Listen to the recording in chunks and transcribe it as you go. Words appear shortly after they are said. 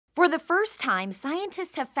For the first time,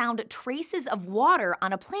 scientists have found traces of water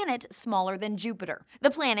on a planet smaller than Jupiter.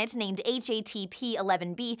 The planet, named HATP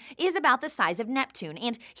 11b, is about the size of Neptune,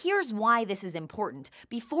 and here's why this is important.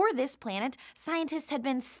 Before this planet, scientists had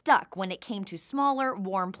been stuck when it came to smaller,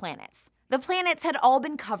 warm planets. The planets had all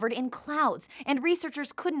been covered in clouds, and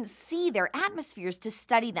researchers couldn't see their atmospheres to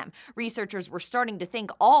study them. Researchers were starting to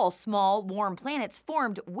think all small, warm planets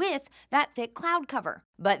formed with that thick cloud cover.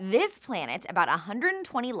 But this planet, about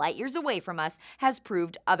 120 light years away from us, has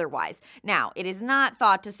proved otherwise. Now, it is not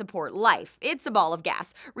thought to support life. It's a ball of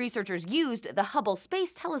gas. Researchers used the Hubble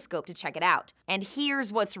Space Telescope to check it out. And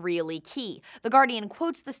here's what's really key. The Guardian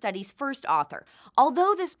quotes the study's first author.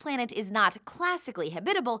 Although this planet is not classically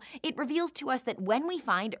habitable, it reveals to us that when we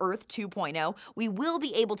find Earth 2.0, we will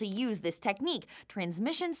be able to use this technique,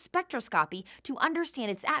 transmission spectroscopy, to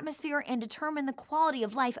understand its atmosphere and determine the quality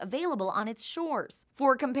of life available on its shores.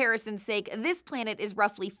 For comparison's sake, this planet is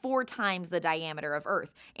roughly 4 times the diameter of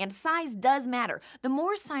Earth, and size does matter. The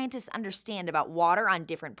more scientists understand about water on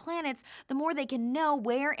different planets, the more they can know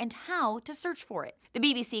where and how to search for it. The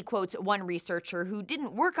BBC quotes one researcher who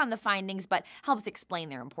didn't work on the findings but helps explain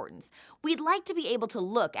their importance. "We'd like to be able to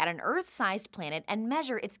look at an Earth-sized planet and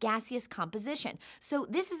measure its gaseous composition. So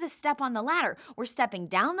this is a step on the ladder. We're stepping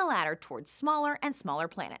down the ladder towards smaller and smaller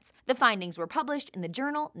planets." The findings were published in the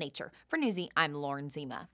journal Nature. For Newsy, I'm Lauren Zima.